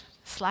Witch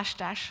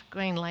 /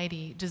 Green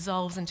Lady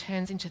dissolves and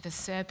turns into the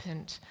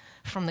serpent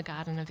from the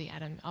garden of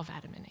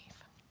Adam and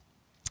Eve.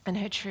 And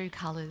her true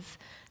colours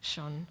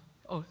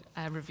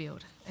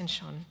revealed and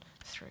shone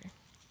through.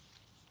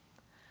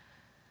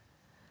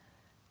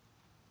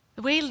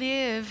 We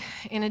live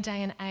in a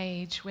day and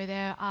age where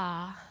there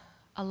are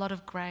a lot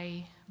of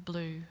grey,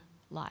 blue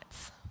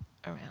lights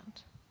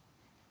around.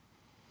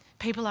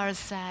 People are as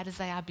sad as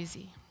they are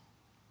busy.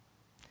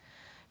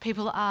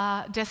 People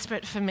are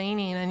desperate for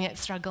meaning and yet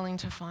struggling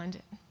to find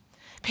it.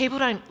 People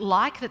don't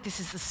like that this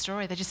is the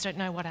story, they just don't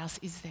know what else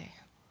is there.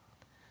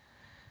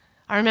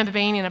 I remember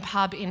being in a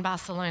pub in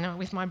Barcelona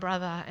with my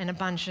brother and a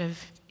bunch of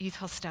youth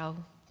hostel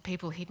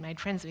people he'd made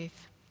friends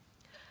with.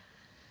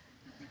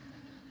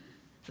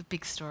 It's a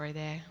big story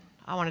there.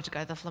 I wanted to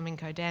go to the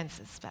flamenco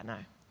dances, but no.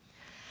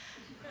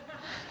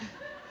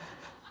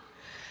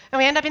 And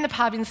we end up in the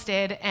pub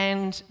instead,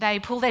 and they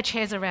pull their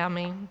chairs around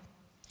me,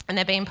 and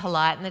they're being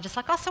polite, and they're just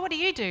like, oh, so what do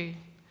you do?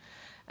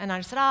 And I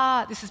just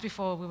said, this is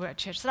before we were at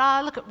church. I said,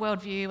 I look at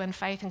worldview and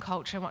faith and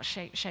culture and what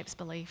shapes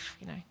belief,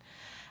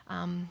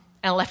 And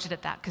I left it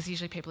at that, because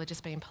usually people are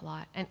just being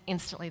polite, and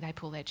instantly they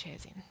pull their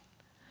chairs in.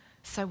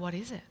 So what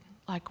is it?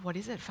 What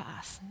is it for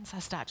us? And so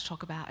I start to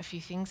talk about a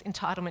few things.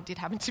 Entitlement did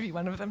happen to be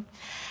one of them.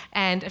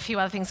 And a few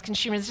other things.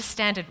 Consumers, just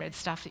standard red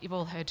stuff that you've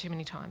all heard too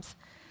many times.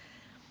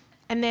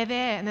 And they're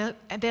there, and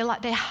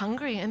they're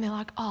hungry, and they're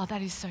like, oh,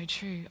 that is so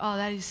true. Oh,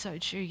 that is so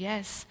true,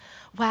 yes.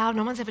 Wow,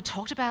 no one's ever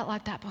talked about it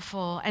like that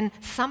before. And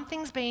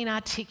something's being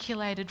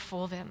articulated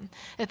for them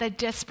that they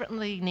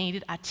desperately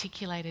needed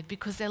articulated,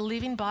 because they're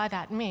living by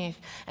that myth,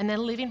 and they're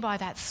living by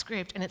that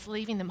script, and it's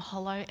leaving them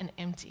hollow and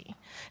empty.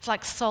 It's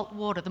like salt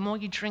water. The more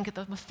you drink it,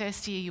 the more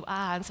thirstier you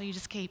are, and so you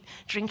just keep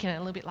drinking it, a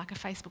little bit like a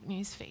Facebook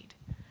news feed.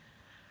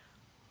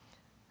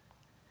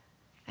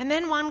 And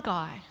then one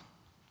guy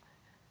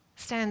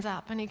stands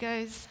up and he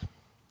goes,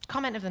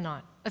 comment of the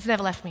night. It's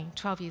never left me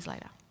 12 years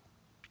later.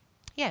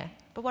 Yeah,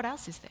 but what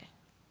else is there?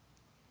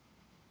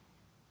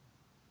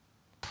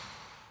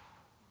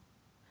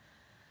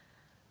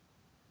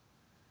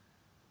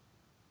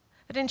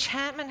 That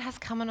enchantment has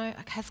come over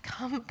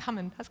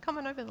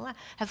the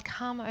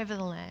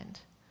land.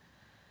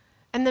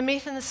 And the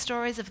myth and the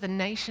stories of the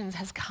nations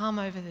has come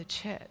over the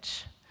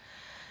church.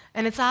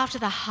 And it's after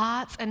the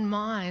hearts and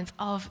minds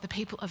of the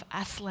people of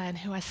Aslan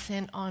who are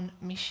sent on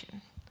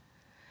mission.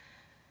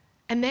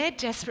 And they're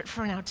desperate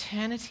for an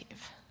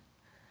alternative,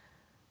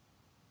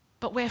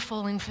 but we're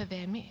falling for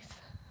their myth.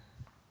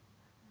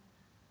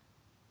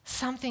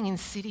 Something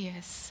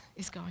insidious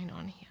is going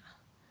on here,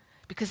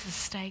 because the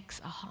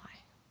stakes are high.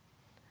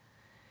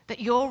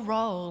 That your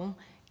role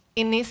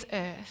in this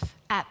earth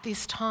at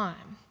this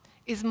time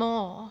is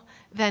more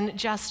than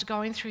just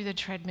going through the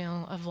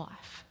treadmill of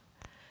life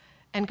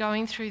and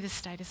going through the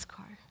status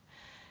quo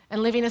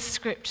and living a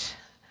script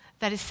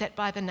that is set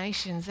by the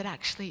nations that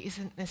actually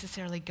isn't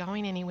necessarily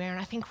going anywhere.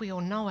 And I think we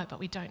all know it, but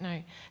we don't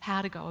know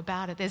how to go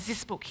about it. There's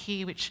this book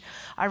here, which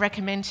I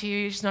recommend to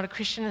you. She's not a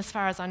Christian as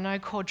far as I know,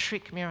 called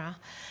Trick Mirror.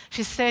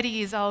 She's 30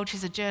 years old.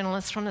 She's a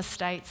journalist from the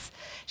States.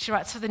 She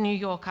writes for The New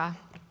Yorker.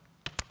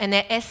 And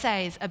they're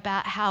essays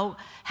about how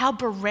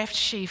bereft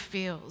she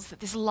feels, that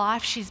this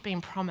life she's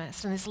been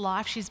promised and this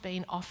life she's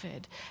been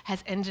offered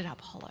has ended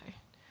up hollow.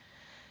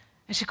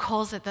 And she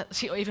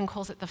even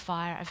calls it the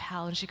fire of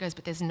hell, and she goes,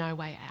 but there's no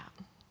way out.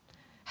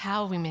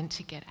 How are we meant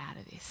to get out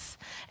of this?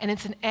 And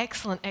it's an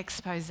excellent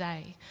expose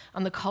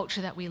on the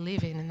culture that we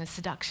live in and the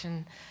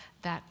seduction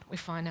that we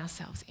find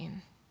ourselves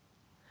in.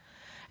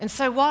 And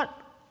so what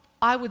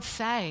I would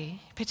say,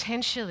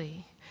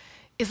 potentially,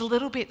 is a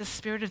little bit the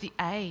spirit of the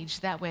age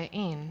that we're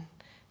in,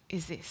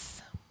 is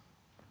this.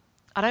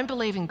 I don't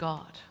believe in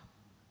God,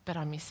 but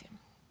I miss him.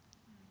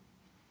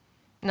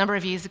 A number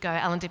of years ago,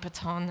 Alain de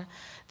Botton,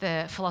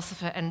 the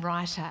philosopher and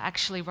writer,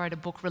 actually wrote a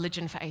book,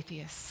 Religion for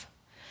Atheists.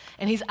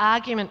 And his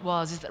argument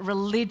is that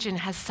religion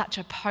has such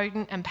a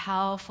potent and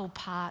powerful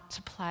part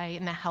to play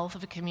in the health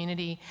of a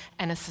community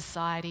and a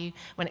society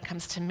when it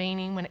comes to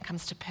meaning, when it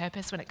comes to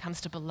purpose, when it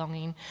comes to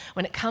belonging,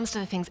 when it comes to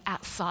the things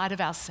outside of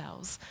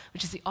ourselves,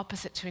 which is the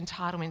opposite to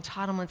entitlement.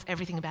 Entitlement's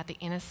everything about the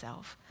inner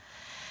self.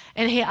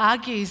 And he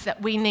argues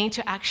that we need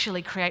to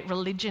actually create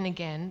religion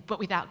again, but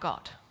without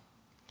God.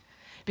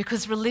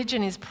 Because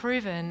religion is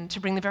proven to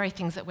bring the very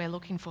things that we're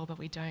looking for, but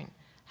we don't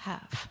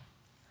have.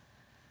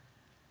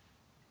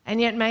 And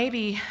yet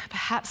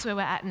perhaps where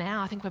we're at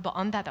now, I think we're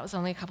beyond that. That was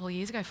only a couple of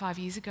years ago, 5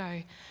 years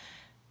ago.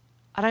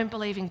 I don't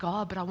believe in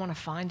God, but I want to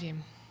find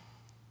him,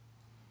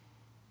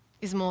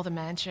 is more the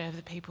mantra of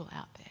the people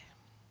out there.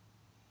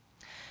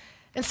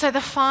 And so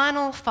the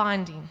final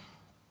finding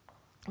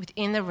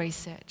within the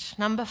research,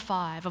 number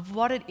 5, of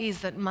what it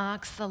is that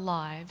marks the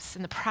lives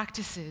and the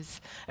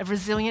practices of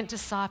resilient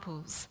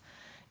disciples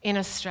in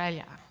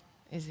Australia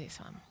is this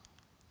one.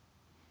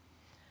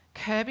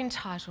 Curb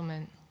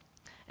entitlement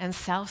and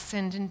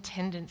self-centered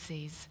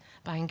tendencies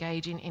by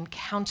engaging in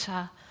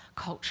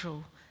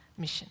counter-cultural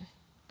mission.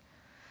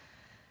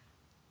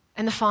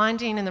 And the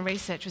finding in the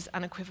research was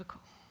unequivocal,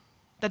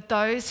 that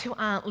those who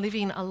aren't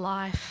living a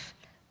life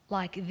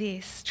like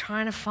this,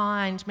 trying to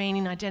find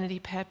meaning, identity,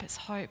 purpose,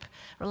 hope,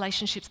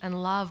 relationships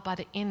and love by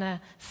the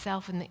inner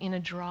self and the inner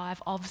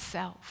drive of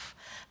self,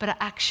 but are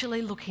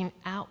actually looking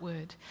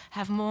outward,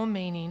 have more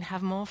meaning,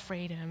 have more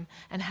freedom,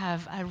 and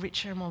have a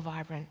richer, more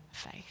vibrant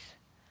faith.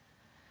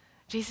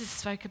 Jesus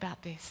spoke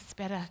about this. It's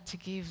better to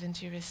give than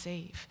to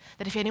receive.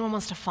 That if anyone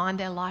wants to find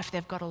their life,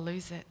 they've got to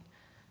lose it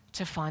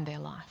to find their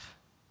life,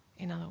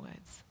 in other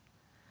words.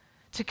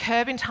 To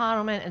curb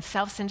entitlement and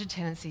self-centered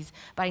tendencies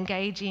by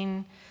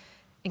engaging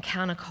in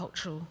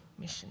countercultural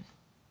mission.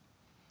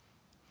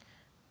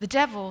 The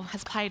devil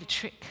has played a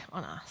trick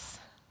on us.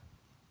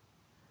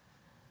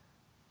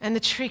 And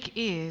the trick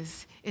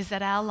is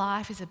that our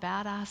life is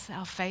about us,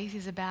 our faith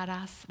is about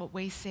us, what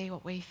we see,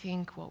 what we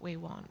think, what we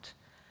want.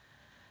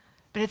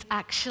 But it's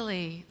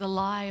actually the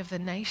lie of the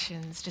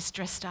nations just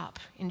dressed up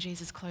in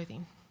Jesus'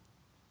 clothing.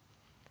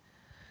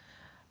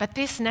 But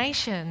this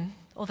nation,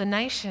 or the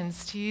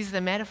nations, to use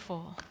the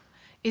metaphor,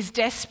 is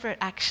desperate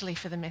actually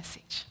for the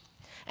message.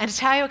 And to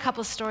tell you a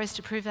couple of stories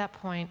to prove that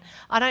point,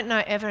 I don't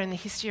know ever in the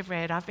history of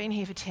Red, I've been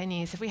here for 10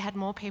 years, if we had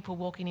more people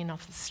walking in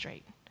off the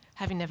street,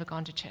 having never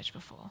gone to church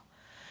before.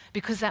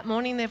 Because that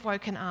morning they've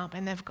woken up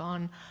and they've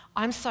gone,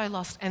 I'm so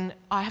lost and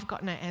I have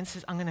got no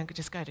answers, I'm going to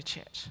just go to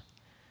church.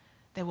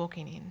 They're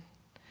walking in.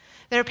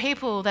 There are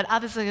people that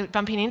others are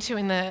bumping into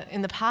in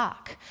the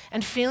park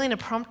and feeling a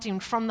prompting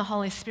from the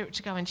Holy Spirit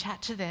to go and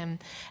chat to them.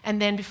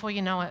 And then before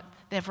you know it,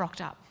 they've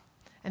rocked up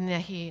and they're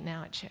here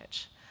now at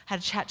church. I had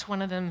a chat to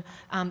one of them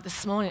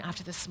this morning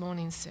after this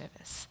morning's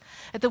service.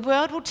 The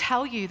world will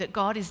tell you that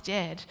God is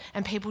dead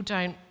and people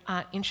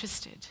aren't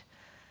interested.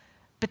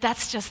 But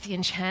that's just the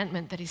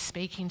enchantment that is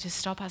speaking to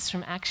stop us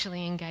from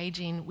actually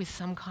engaging with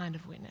some kind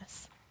of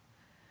witness.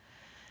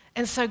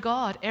 And so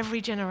God,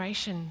 every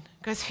generation,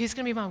 goes, who's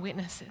going to be my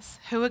witnesses?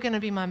 Who are going to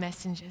be my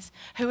messengers?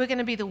 Who are going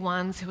to be the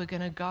ones who are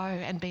going to go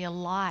and be a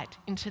light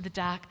into the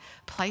dark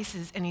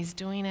places? And he's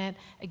doing it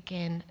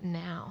again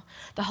now.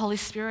 The Holy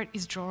Spirit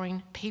is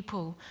drawing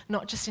people,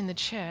 not just in the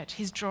church,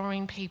 he's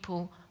drawing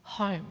people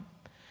home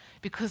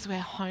because we're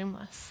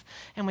homeless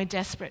and we're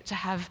desperate to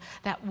have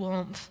that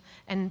warmth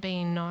and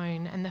being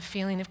known and the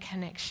feeling of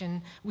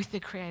connection with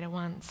the Creator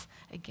once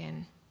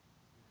again.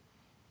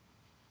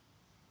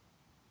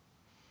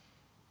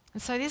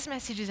 And so this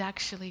message is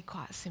actually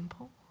quite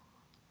simple.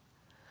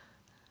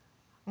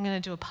 I'm going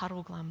to do a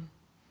puddle glum.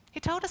 He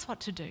told us what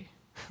to do.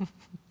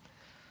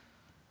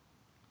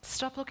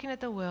 Stop looking at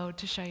the world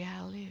to show you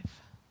how to live.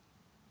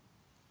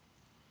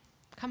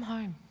 Come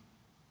home.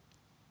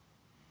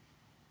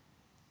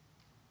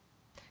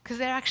 Because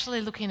they're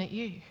actually looking at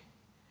you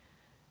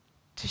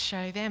to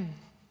show them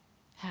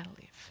how to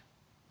live.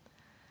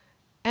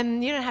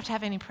 And you don't have to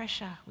have any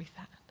pressure with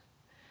that.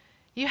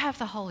 You have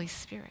the Holy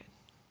Spirit.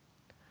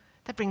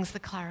 That brings the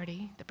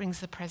clarity, that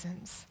brings the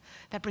presence,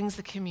 that brings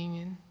the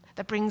communion,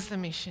 that brings the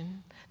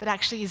mission, that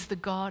actually is the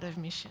God of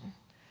mission,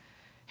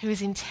 who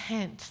is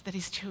intent that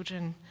his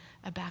children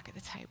are back at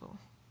the table.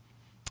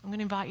 I'm going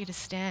to invite you to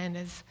stand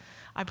as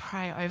I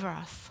pray over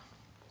us.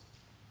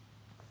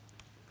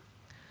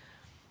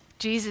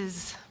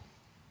 Jesus,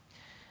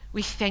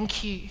 we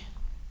thank you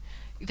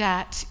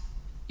that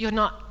you're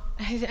not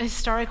a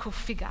historical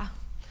figure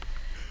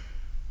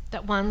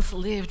that once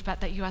lived,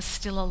 but that you are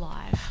still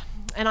alive.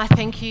 And I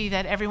thank you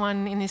that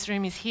everyone in this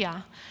room is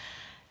here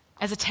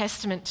as a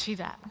testament to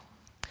that.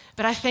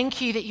 But I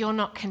thank you that you're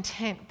not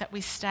content that we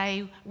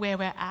stay where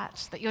we're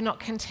at, that you're not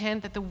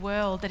content that the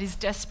world that is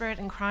desperate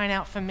and crying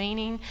out for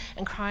meaning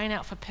and crying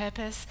out for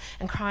purpose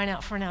and crying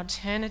out for an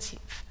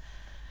alternative,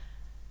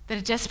 that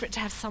are desperate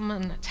to have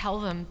someone tell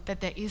them that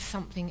there is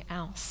something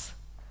else.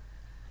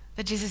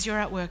 That Jesus, you're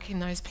at work in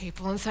those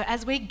people. And so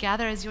as we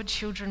gather as your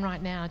children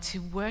right now to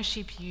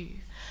worship you,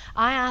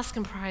 I ask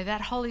and pray that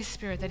Holy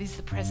Spirit that is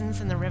the presence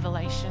and the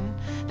revelation,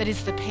 that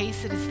is the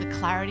peace, that is the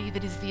clarity,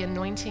 that is the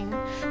anointing,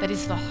 that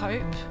is the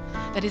hope,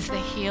 that is the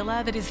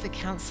healer, that is the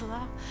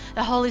counselor,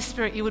 the Holy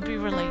Spirit, you would be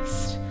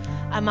released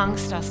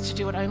amongst us to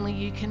do what only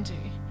you can do.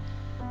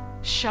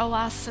 Show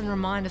us and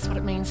remind us what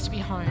it means to be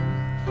home,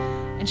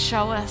 and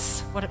show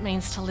us what it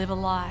means to live a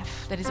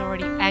life that is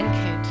already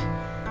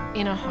anchored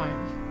in a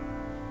home.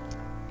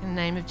 In the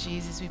name of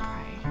Jesus we pray.